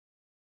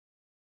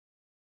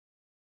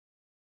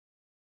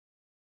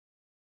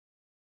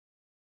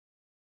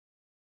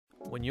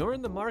When you're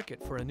in the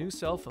market for a new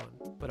cell phone,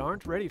 but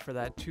aren't ready for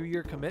that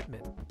 2-year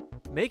commitment,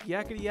 make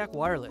Yakety Yak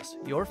Wireless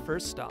your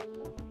first stop.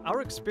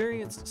 Our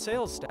experienced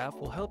sales staff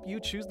will help you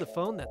choose the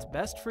phone that's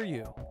best for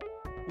you.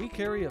 We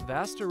carry a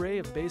vast array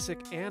of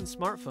basic and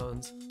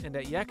smartphones, and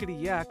at Yakety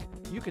Yak,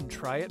 you can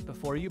try it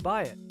before you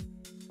buy it.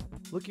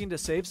 Looking to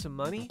save some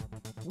money?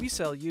 We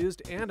sell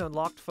used and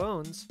unlocked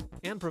phones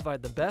and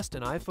provide the best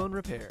in iPhone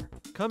repair.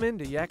 Come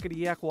into Yakety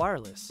Yak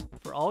Wireless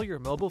for all your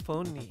mobile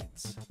phone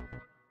needs.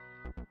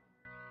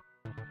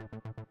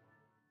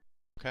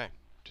 Okay,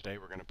 today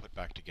we're going to put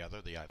back together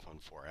the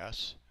iPhone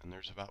 4S, and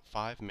there's about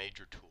 5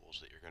 major tools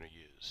that you're going to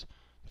use.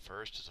 The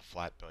first is a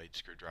flat blade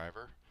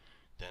screwdriver,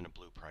 then a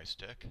blue pry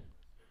stick.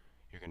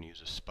 You're going to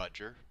use a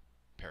spudger,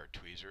 a pair of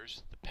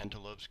tweezers, the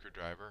pentalobe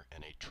screwdriver,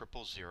 and a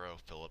 000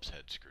 Phillips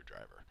head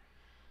screwdriver.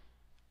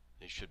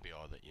 These should be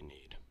all that you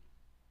need.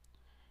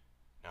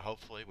 Now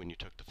hopefully when you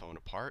took the phone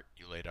apart,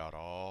 you laid out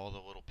all the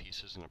little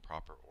pieces in a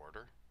proper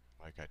order,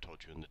 like I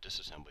told you in the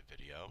disassembly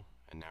video,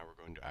 and now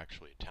we're going to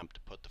actually attempt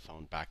to put the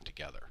phone back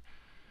together.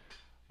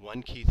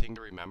 One key thing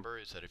to remember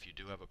is that if you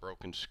do have a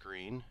broken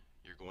screen,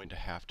 you're going to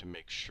have to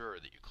make sure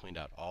that you cleaned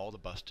out all the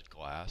busted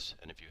glass,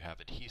 and if you have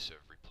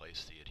adhesive,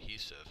 replace the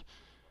adhesive.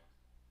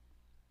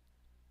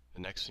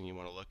 The next thing you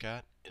want to look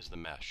at is the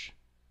mesh.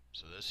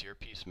 So this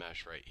Earpiece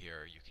Mesh right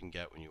here you can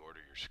get when you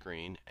order your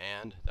screen,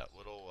 and that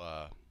little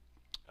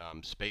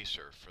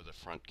spacer for the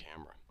front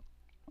camera.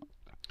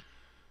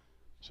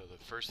 So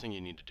the first thing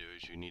you need to do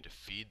is you need to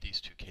feed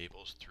these 2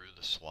 cables through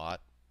the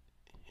slot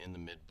in the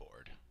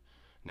midboard.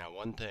 Now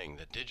one thing,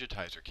 the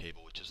digitizer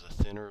cable, which is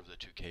the thinner of the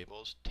 2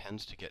 cables,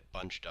 tends to get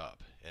bunched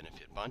up, and if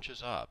it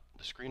bunches up,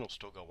 the screen will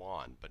still go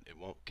on, but it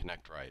won't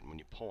connect right, and when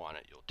you pull on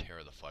it, you'll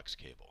tear the flex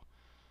cable.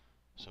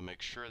 So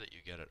make sure that you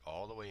get it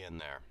all the way in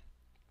there.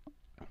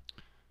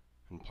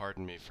 And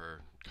pardon me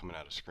for coming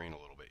out of screen a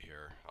little bit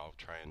here. I'll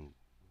try and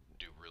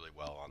do really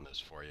well on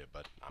this for you,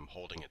 but I'm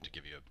holding it to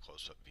give you a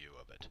close-up view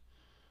of it.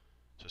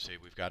 So see,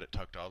 we've got it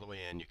tucked all the way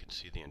in. You can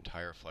see the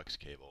entire flex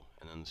cable,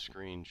 and then the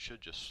screen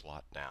should just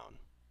slot down.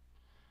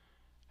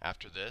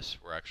 After this,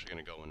 we're actually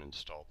going to go and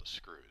install the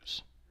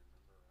screws.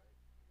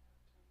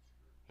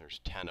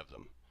 There's 10 of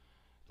them.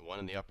 The one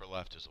in the upper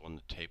left is the one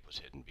the tape was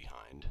hidden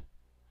behind.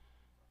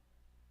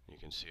 You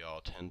can see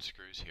all 10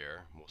 screws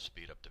here. We'll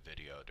speed up the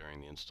video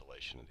during the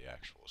installation of the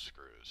actual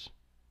screws.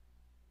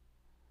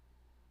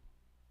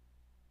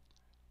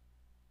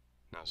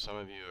 Now some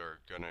of you are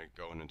going to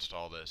go and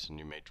install this and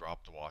you may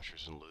drop the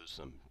washers and lose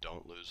them.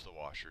 Don't lose the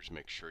washers.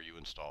 Make sure you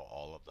install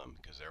all of them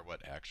because they're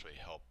what actually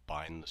help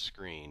bind the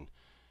screen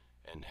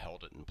and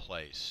held it in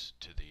place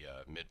to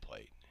the mid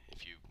plate.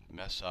 If you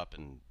mess up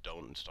and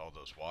don't install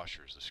those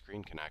washers, the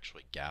screen can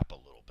actually gap a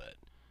little bit,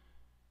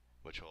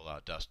 which will allow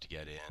dust to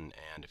get in,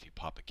 and if you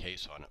pop a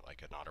case on it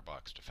like an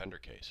OtterBox Defender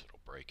case, it'll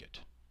break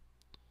it.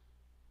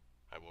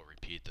 I will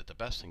repeat that the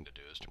best thing to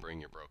do is to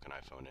bring your broken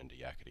iPhone into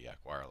Yakety Yak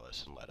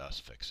Wireless and let us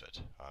fix it.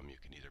 You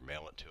can either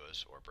mail it to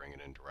us or bring it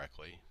in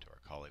directly to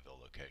our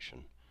Colleyville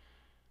location,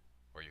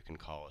 or you can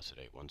call us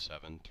at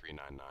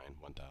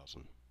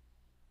 817-399-1000.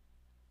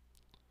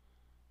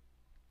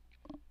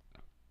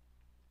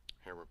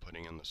 Here we're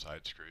putting in the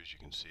side screws. You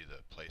can see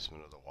the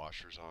placement of the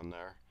washers on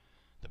there.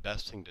 The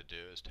best thing to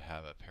do is to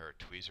have a pair of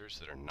tweezers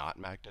that are not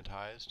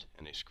magnetized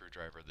and a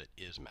screwdriver that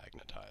is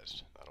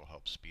magnetized. That'll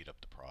help speed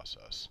up the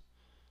process.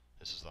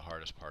 This is the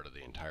hardest part of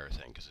the entire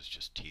thing because it's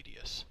just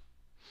tedious.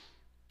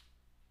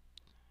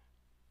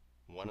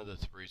 One of the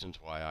reasons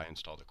why I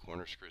install the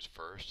corner screws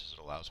first is it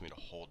allows me to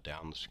hold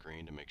down the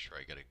screen to make sure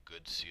I get a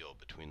good seal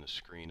between the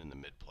screen and the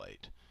mid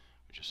plate,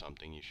 which is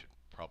something you should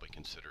probably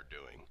consider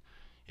doing.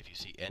 If you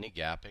see any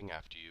gapping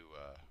after you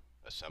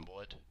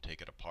assemble it,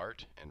 take it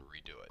apart and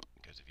redo it,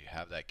 because if you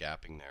have that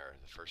gapping there,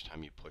 the first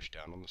time you push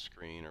down on the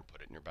screen or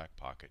put it in your back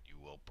pocket, you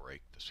will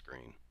break the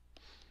screen.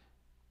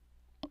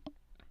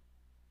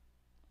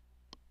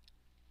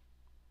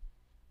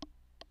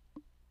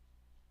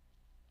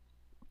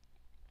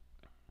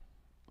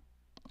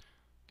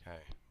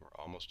 Okay,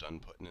 we're almost done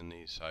putting in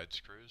these side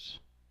screws.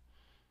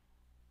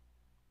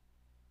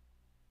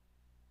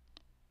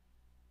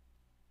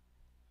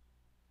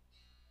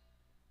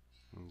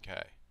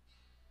 Okay,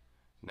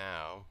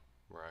 now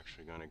we're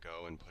actually going to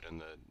go and put in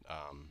the,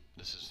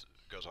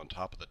 goes on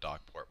top of the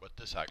dock port. What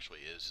this actually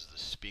is the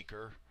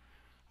speaker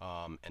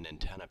and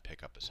antenna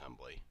pickup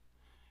assembly.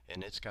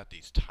 And it's got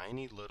these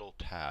tiny little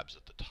tabs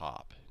at the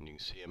top, and you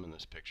can see them in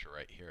this picture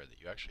right here, that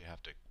you actually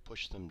have to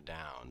push them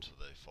down so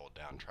they fold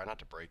down. Try not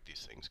to break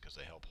these things because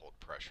they help hold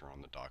pressure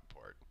on the dock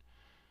port.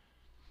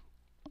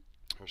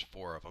 There's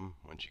 4 of them.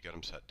 Once you get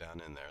them set down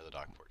in there, the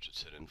dock port should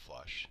sit in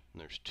flush. And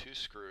there's 2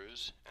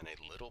 screws and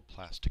a little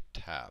plastic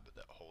tab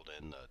that hold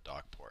in the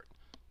dock port.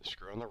 The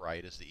screw on the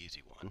right is the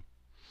easy one.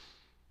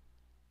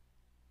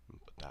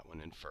 Put that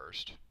one in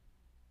first.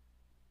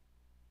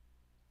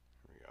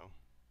 There we go.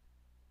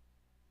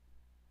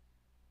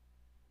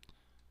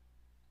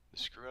 The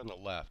screw on the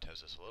left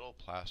has this little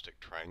plastic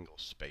triangle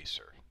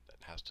spacer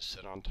that has to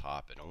sit on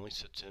top. It only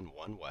sits in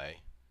one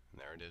way, and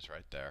there it is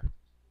right there.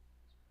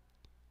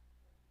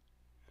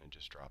 And it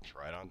just drops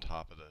right on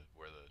top of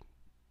where the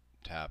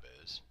tab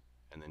is,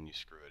 and then you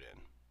screw it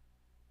in.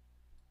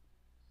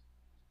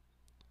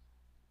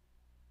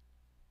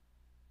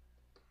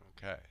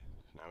 Okay,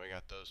 so now we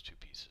got those two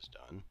pieces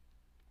done.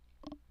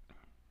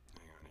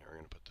 Hang on here, we're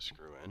going to put the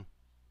screw in.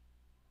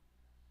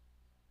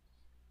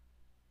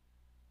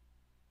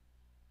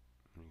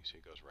 And you can see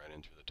it goes right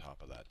in through the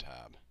top of that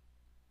tab.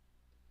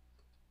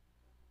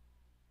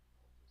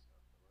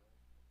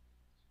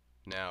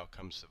 Now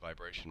comes the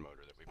vibration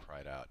motor that we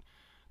pried out.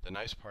 The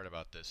nice part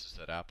about this is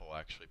that Apple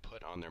actually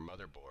put on their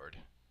motherboard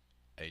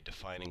a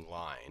defining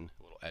line,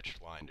 a little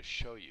etched line, to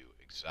show you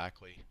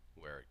exactly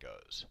where it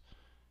goes.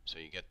 So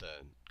you get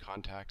the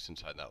contacts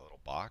inside that little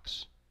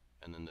box,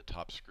 and then the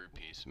top screw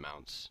piece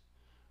mounts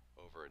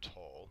over its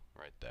hole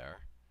right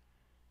there.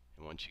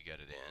 And once you get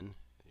it in,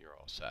 you're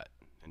all set,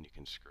 and you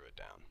can screw it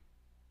down.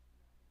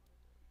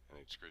 And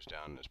it screws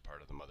down as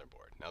part of the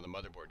motherboard. Now the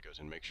motherboard goes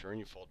in. Make sure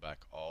you fold back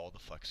all the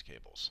flex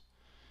cables.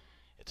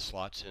 It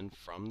slots in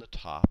from the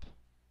top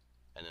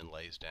and then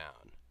lays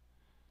down.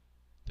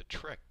 The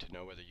trick to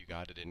know whether you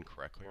got it in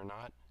correctly or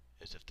not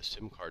is if the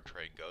SIM card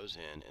tray goes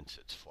in and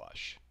sits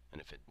flush.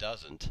 And if it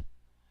doesn't,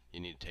 you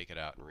need to take it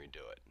out and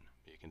redo it.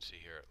 You can see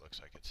here it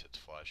looks like it sits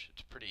flush.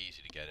 It's pretty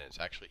easy to get in. It's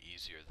actually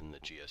easier than the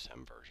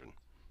GSM version.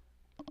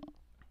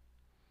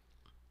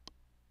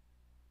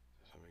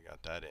 So we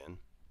got that in.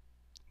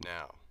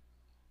 Now,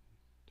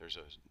 there's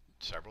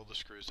several of the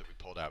screws that we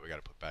pulled out we got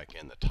to put back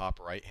in. The top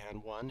right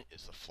hand one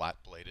is the flat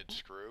bladed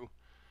screw.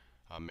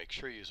 Make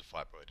sure you use a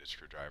flat bladed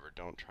screwdriver.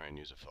 Don't try and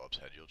use a Phillips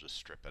head. You'll just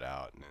strip it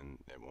out and then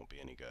it won't be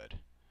any good.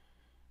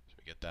 So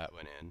we get that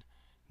one in.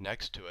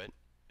 Next to it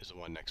is the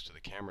one next to the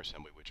camera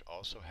assembly, which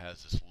also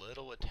has this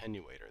little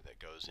attenuator that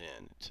goes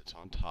in. It sits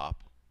on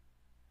top.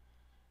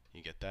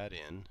 You get that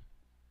in,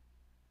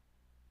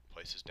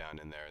 places down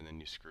in there, and then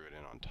you screw it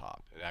in on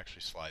top. It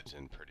actually slides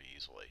in pretty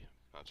easily.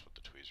 That's what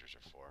the tweezers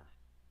are for.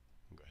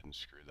 Go ahead and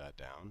screw that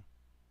down.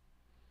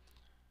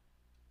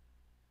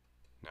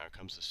 Now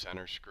comes the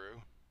center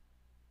screw.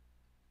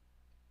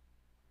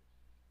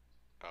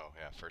 Oh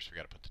yeah, first we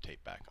got to put the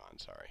tape back on,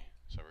 sorry.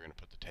 So we're going to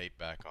put the tape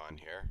back on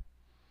here.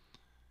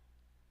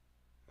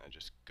 That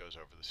just goes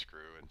over the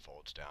screw and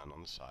folds down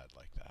on the side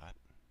like that.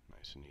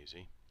 Nice and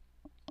easy.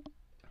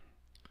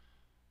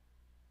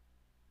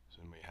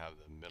 So then we have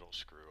the middle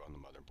screw on the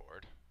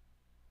motherboard.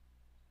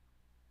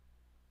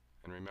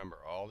 And remember,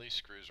 all these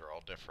screws are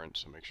all different,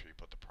 so make sure you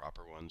put the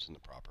proper ones in the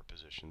proper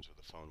positions or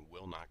the phone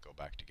will not go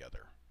back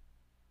together.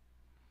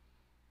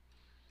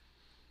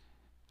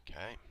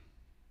 Okay.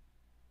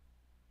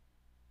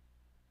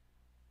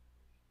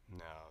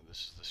 Now this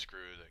is the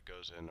screw that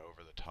goes in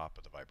over the top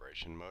of the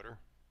vibration motor.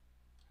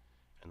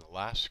 And the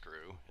last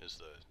screw is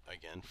the,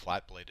 again,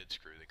 flat bladed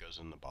screw that goes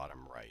in the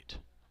bottom right.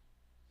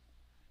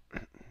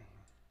 Okay,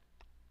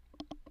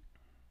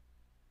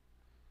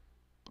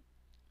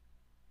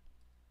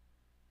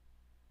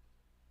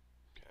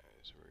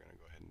 so we're going to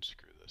go ahead and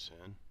screw this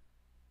in.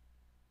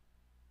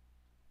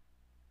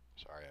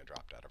 Sorry, I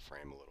dropped out of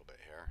frame a little bit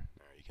here.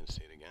 Now you can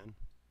see it again.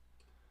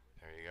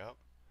 There you go.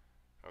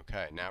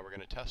 Okay, now we're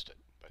going to test it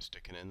by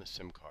sticking in the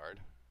SIM card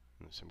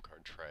in the SIM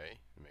card tray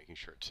and making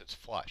sure it sits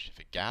flush. If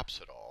it gaps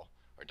at all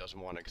or doesn't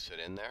want to sit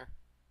in there,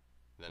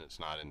 then it's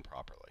not in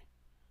properly.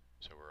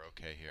 So we're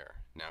okay here.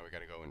 Now we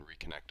got to go and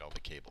reconnect all the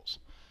cables.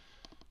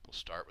 We'll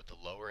start with the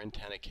lower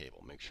antenna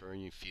cable. Make sure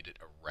you feed it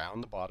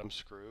around the bottom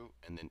screw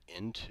and then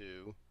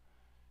into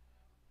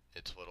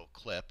its little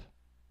clip,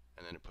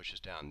 and then it pushes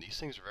down. These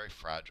things are very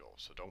fragile,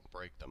 so don't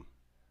break them.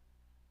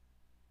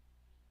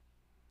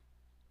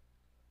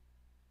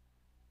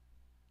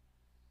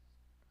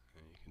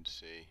 And you can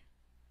see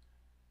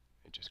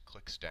it just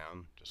clicks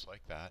down just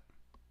like that,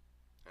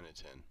 and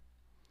it's in.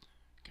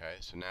 Okay,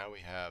 so now we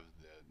have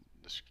the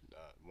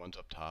ones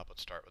up top.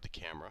 Let's start with the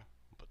camera.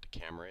 We'll put the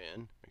camera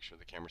in. Make sure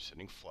the camera's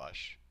sitting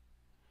flush.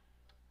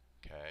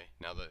 Okay,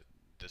 now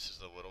this is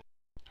the little.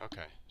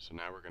 Okay, so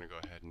now we're going to go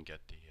ahead and get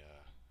the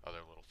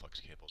other little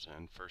flex cables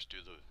in. First do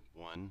the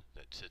one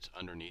that sits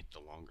underneath the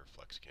longer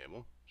flex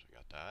cable. So we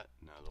got that.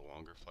 Now the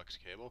longer flex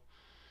cable.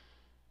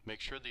 Make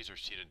sure these are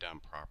seated down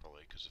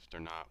properly, because if they're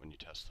not, when you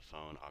test the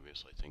phone,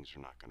 obviously things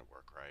are not going to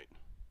work right.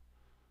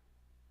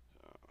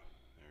 So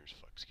there's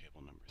flex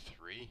cable number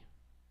 3.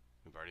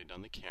 We've already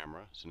done the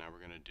camera, so now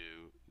we're going to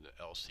do the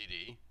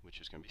LCD,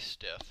 which is going to be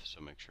stiff, so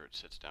make sure it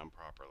sits down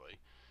properly,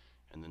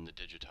 and then the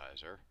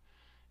digitizer,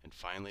 and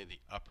finally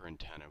the upper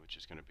antenna, which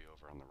is going to be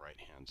over on the right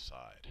hand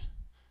side.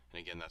 And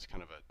again, that's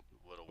kind of a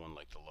little one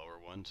like the lower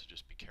one, so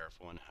just be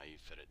careful on how you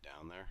fit it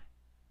down there.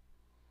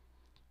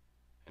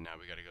 And now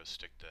we got to go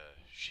stick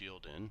the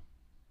shield in,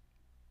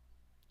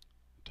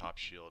 the top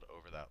shield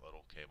over that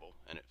little cable,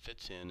 and it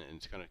fits in and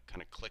it's going to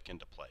kind of click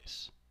into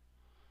place.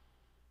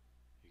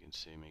 You can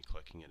see me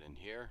clicking it in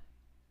here.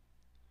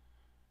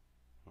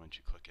 Once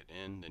you click it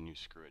in, then you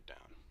screw it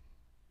down.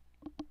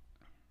 Go ahead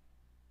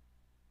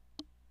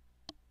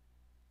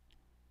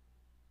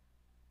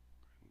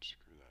and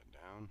screw that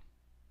down.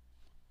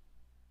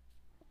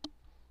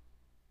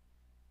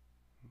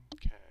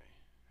 Okay,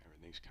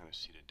 everything's kind of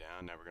seated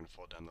down. Now we're going to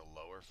fold down the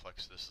lower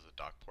flex. This is the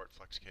dock port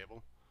flex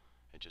cable.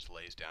 It just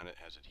lays down, it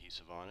has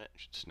adhesive on it,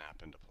 it should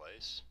snap into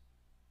place.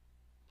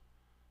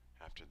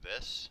 After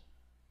this,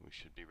 we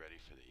should be ready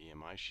for the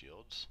Emi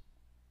Shields.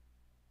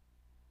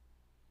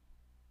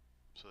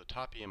 So the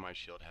top Emi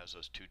Shield has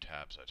those two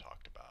tabs I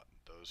talked about.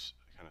 Those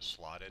kind of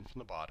slot in from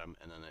the bottom,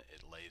 and then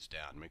it lays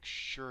down. Make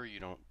sure you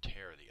don't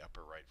tear the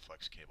upper right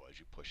flex cable as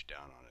you push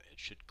down on it. It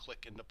should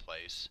click into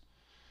place.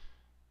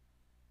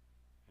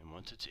 And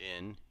once it's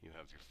in, you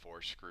have your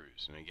 4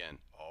 screws. And again,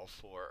 all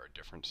 4 are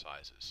different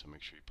sizes, so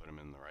make sure you put them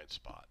in the right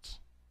spots.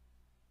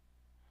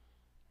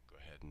 Go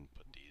ahead and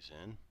put these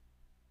in.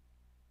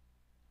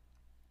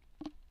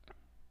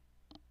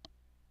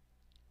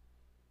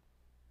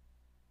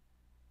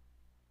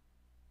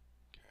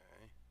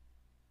 Okay.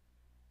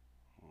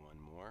 One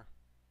more.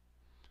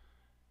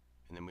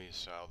 And then we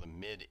install the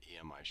mid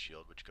Emi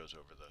Shield, which goes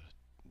over the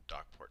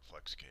dock port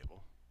flex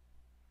cable.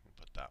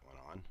 Put that one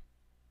on.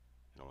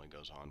 It only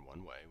goes on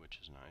one way, which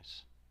is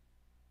nice.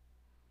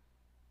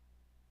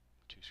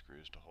 2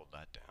 screws to hold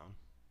that down.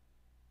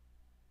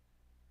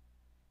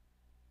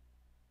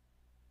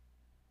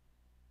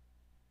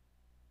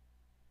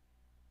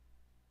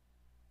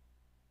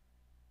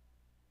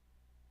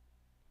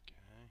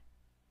 Okay,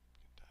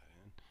 get that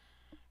in.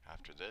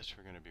 After this,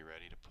 we're going to be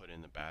ready to put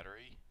in the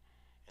battery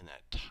and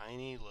that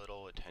tiny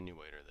little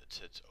attenuator that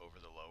sits over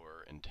the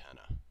lower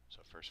antenna.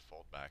 So first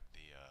fold back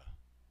the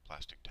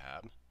plastic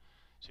tab.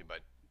 See,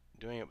 by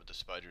doing it with the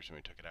spudgers when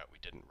we took it out, we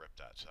didn't rip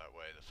that, so that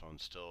way the phone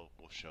still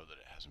will show that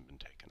it hasn't been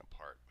taken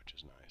apart, which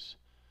is nice.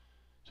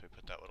 So we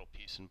put that little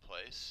piece in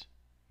place.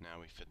 Now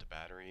we fit the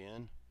battery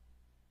in,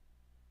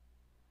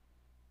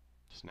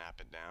 snap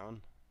it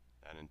down.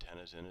 That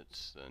antenna's in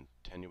its, the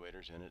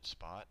attenuator's in its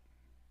spot.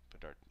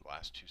 Put our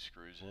last 2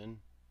 screws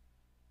in.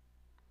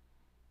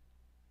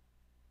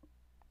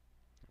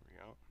 There we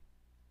go.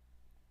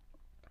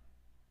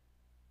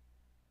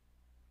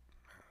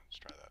 Let's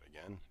try that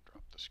again.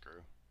 Drop the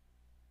screw.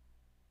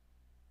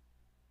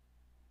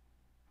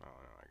 Oh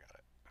no, I got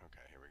it.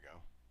 Okay, here we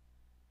go.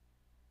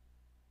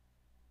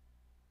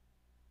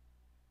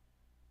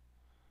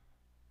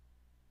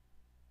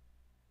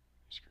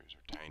 These screws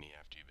are tiny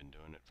after you've been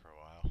doing it for a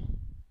while.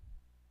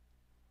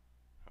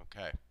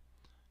 Okay,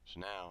 so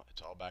now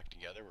it's all back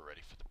together. We're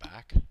ready for the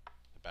back.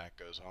 The back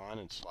goes on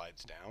and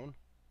slides down.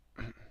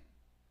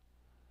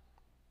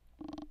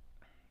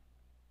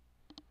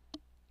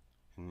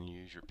 And then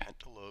you use your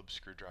pentalobe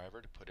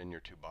screwdriver to put in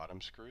your 2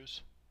 bottom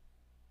screws.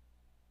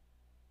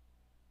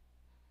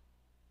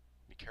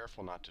 Be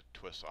careful not to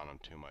twist on them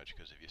too much,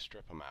 because if you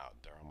strip them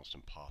out, they're almost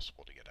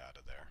impossible to get out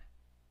of there.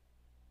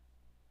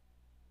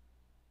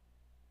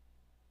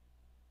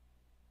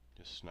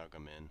 Just snug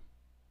them in.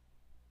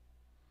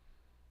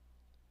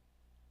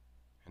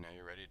 And now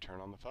you're ready to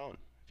turn on the phone.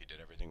 If you did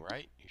everything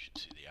right, you should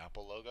see the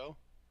Apple logo.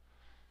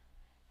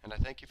 And I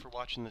thank you for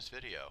watching this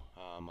video.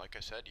 Like I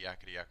said,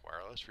 Yakety Yak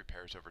Wireless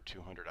repairs over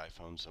 200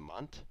 iPhones a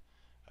month.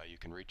 You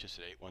can reach us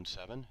at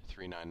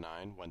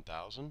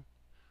 817-399-1000,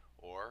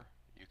 or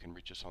you can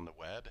reach us on the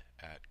web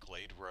at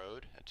Glade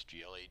Road, that's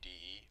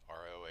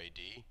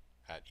GLADEROAD,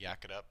 at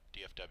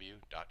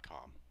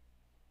yaketupdfw.com.